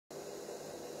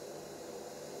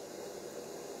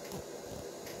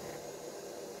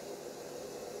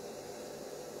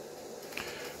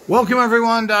Welcome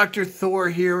everyone, Dr. Thor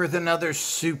here with another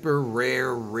super rare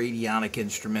radionic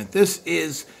instrument. This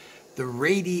is the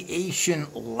Radiation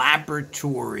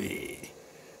Laboratory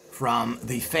from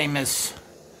the famous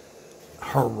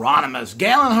Hieronymus.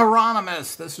 Galen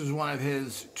Hieronymus, this is one of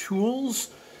his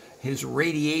tools, his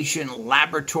Radiation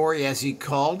Laboratory as he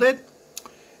called it.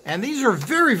 And these are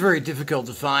very, very difficult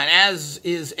to find, as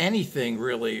is anything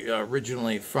really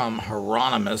originally from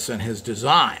Hieronymus and his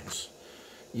designs.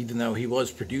 Even though he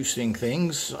was producing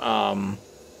things up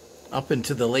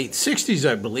into the late 60s,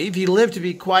 I believe. He lived to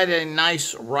be quite a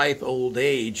nice, ripe old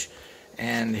age,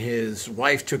 and his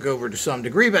wife took over to some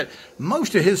degree, but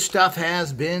most of his stuff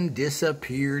has been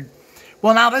disappeared.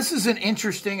 Well, now this is an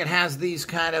interesting, it has these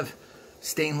kind of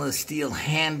stainless steel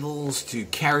handles to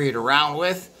carry it around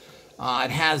with.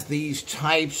 It has these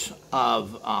types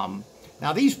of,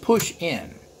 now these push in.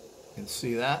 You can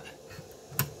see that?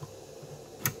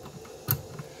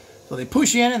 So they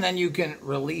push in and then you can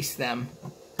release them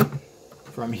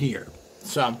from here.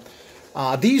 So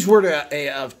these were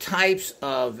of types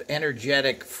of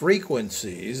energetic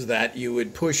frequencies that you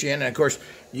would push in. And of course,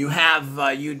 you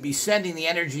have you'd be sending the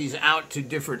energies out to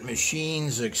different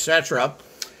machines, etc.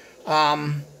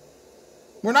 We're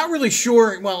not really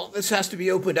sure. Well, this has to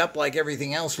be opened up like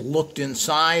everything else, looked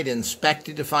inside,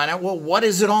 inspected to find out, well, what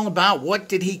is it all about? What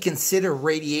did he consider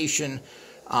radiation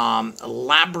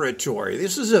laboratory?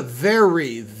 This is a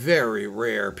very, very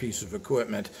rare piece of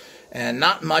equipment, and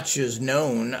not much is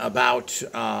known about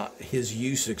his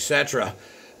use, etc.,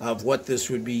 of what this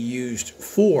would be used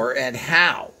for and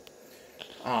how.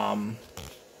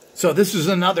 So this is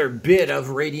another bit of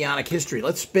radionic history.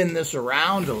 Let's spin this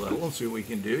around a little and see what we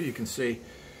can do. You can see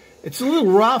it's a little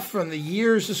rough from the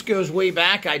years. This goes way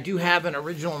back. I do have an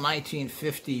original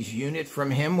 1950s unit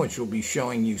from him, which we'll be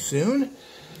showing you soon.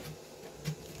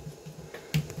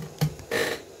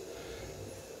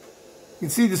 You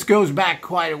can see this goes back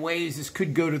quite a ways. This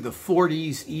could go to the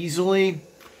 40s easily.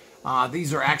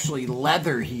 These are actually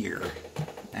leather here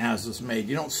as this made.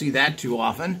 You don't see that too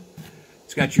often.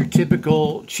 It's got your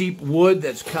typical cheap wood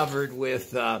that's covered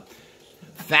with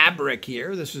fabric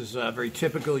here. This is very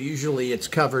typical. Usually it's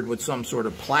covered with some sort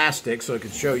of plastic, so I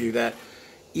can show you that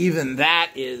even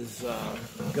that is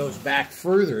goes back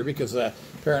further because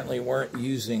apparently weren't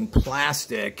using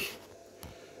plastic.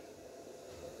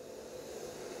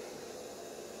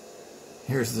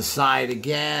 Here's the side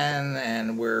again,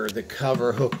 and where the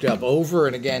cover hooked up over.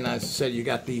 And again, as I said, you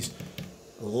got these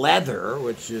leather,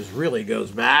 which is really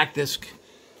goes back. This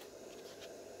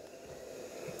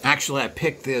actually, I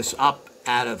picked this up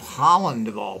out of Holland,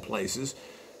 of all places.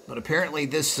 But apparently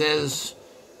this says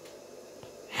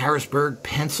Harrisburg,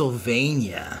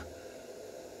 Pennsylvania,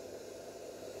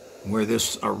 where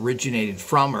this originated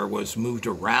from or was moved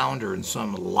around or in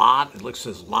some lot. It looks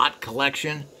as lot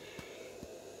collection.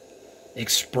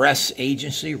 Express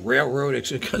agency, railroad,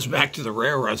 it goes back to the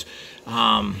railroads.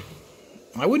 I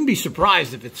wouldn't be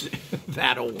surprised if it's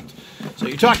that old. So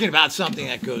you're talking about something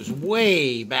that goes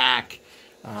way back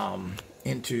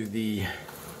into the,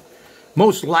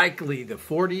 most likely the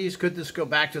 40s. Could this go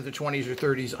back to the 20s or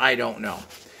 30s? I don't know.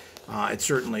 It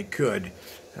certainly could.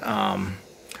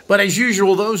 But as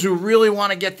usual, those who really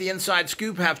want to get the inside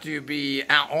scoop have to be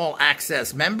all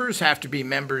access members, have to be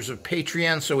members of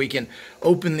Patreon, so we can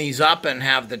open these up and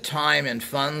have the time and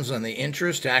funds and the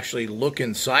interest to actually look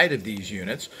inside of these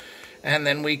units. And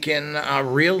then we can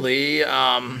really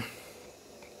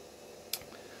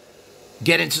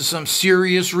get into some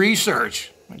serious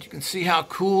research. But you can see how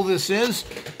cool this is.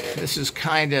 This is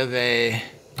kind of a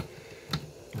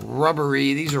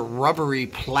rubbery, these are rubbery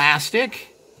plastic.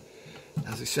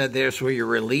 As I said, there's where your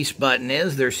release button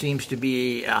is. There seems to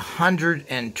be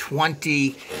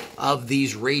 120 of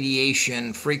these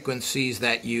radiation frequencies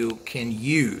that you can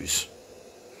use.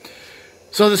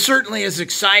 So this certainly is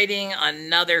exciting.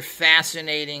 Another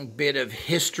fascinating bit of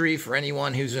history for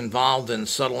anyone who's involved in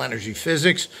subtle energy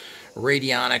physics,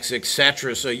 radionics,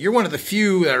 etc. So you're one of the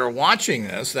few that are watching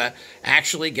this that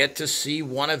actually get to see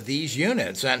one of these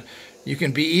units. And you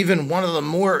can be even one of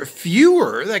the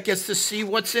fewer that gets to see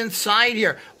what's inside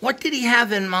here. What did he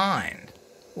have in mind?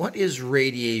 What is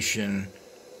Radiation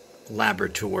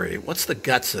Laboratory? What's the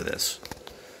guts of this?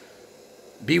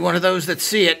 Be one of those that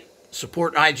see it.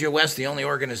 Support IGOS, the only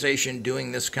organization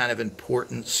doing this kind of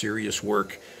important, serious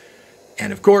work.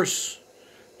 And of course,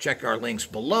 check our links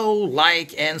below.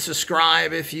 Like and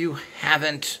subscribe if you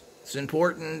haven't. It's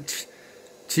important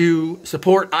to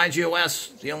support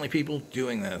IGOS, the only people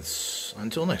doing this.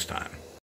 Until next time.